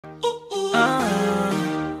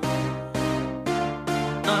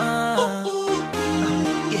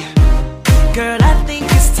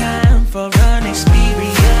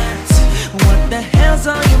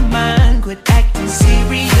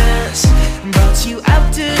serious. Brought you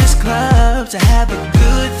out to this club to have a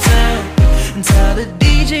good time. And tell the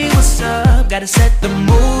DJ what's up, gotta set the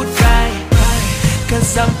mood right.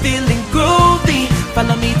 Cause I'm feeling groovy.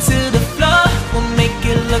 Follow me to the floor, we'll make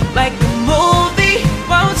it look like a movie.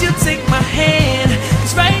 Won't you take my hand?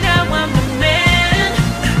 Cause right now I'm the man.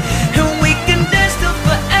 And we can dance till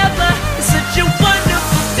forever. It's such a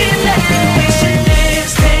wonderful feeling. We should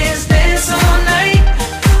dance, dance, dance all night.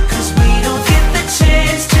 Cause we don't get the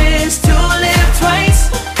chance to live twice.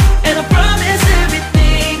 And I promise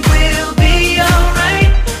everything will be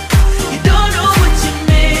alright. You don't know what you're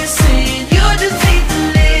missing, you just need to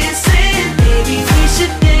listen. Baby, we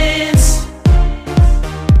should dance.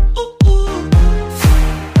 Ooh, ooh.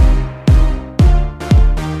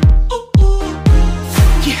 Ooh, ooh.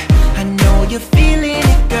 Yeah, I know you're feeling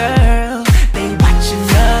it, girl. They watching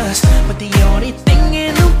us, but the only thing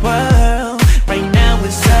in the world right now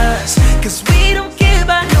is us. Cause we don't care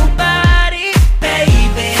about nobody,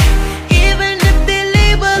 baby. Even if they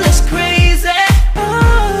label us crazy.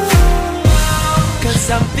 Oh, cause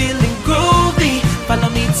I'm feeling groovy. Follow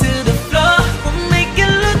me to the floor, we'll make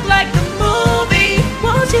it look like a movie.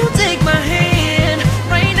 Won't you take my hand?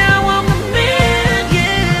 Right now I'm the man,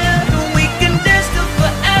 yeah. And we can dance till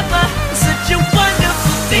forever. It's such a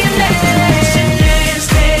wonderful feeling. We should dance,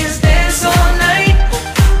 dance, dance all night.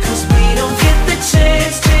 Cause we don't get the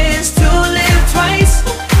chance to live twice.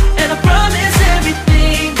 And I promise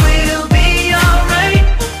everything will be alright.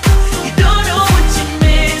 You don't know what you're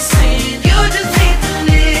missing, you just need to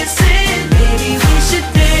listen. Baby, we should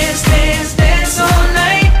dance, dance, dance all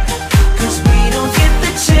night. Cause we don't get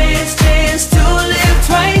the chance to live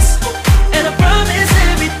twice. And I promise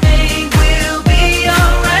everything will be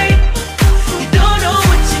alright. You don't know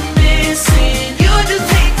what you're missing, you just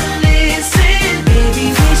need to listen. Baby,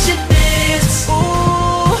 we should dance.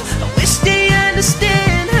 Ooh, I wish they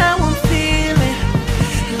understand how I'm feeling.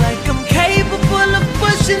 Like I'm capable of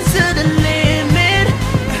pushing to the limit.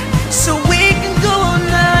 So we can go all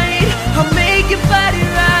night, I'll make your body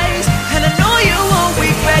rise. And I know you won't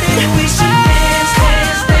regret it. We should dance,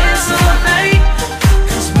 dance, dance all night.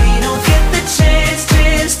 Cause we don't get the chance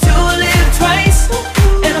to live twice.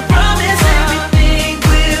 And I promise everything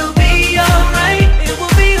will be alright. It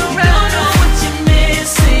will be alright. You don't know what you're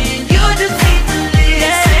missing, you just need to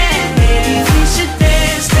listen. Baby, we should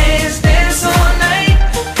dance, dance, dance all night.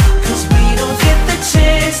 Cause we don't get the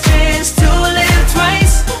chance to live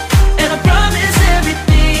twice. And I promise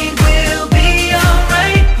everything will be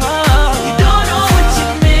alright. Oh, you don't know what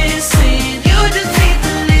you're missing, you just need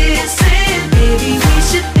to listen. Baby, we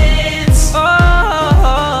should dance.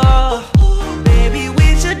 Oh, baby, we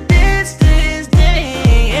should dance, dance, dance.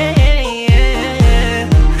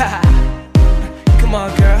 Come on,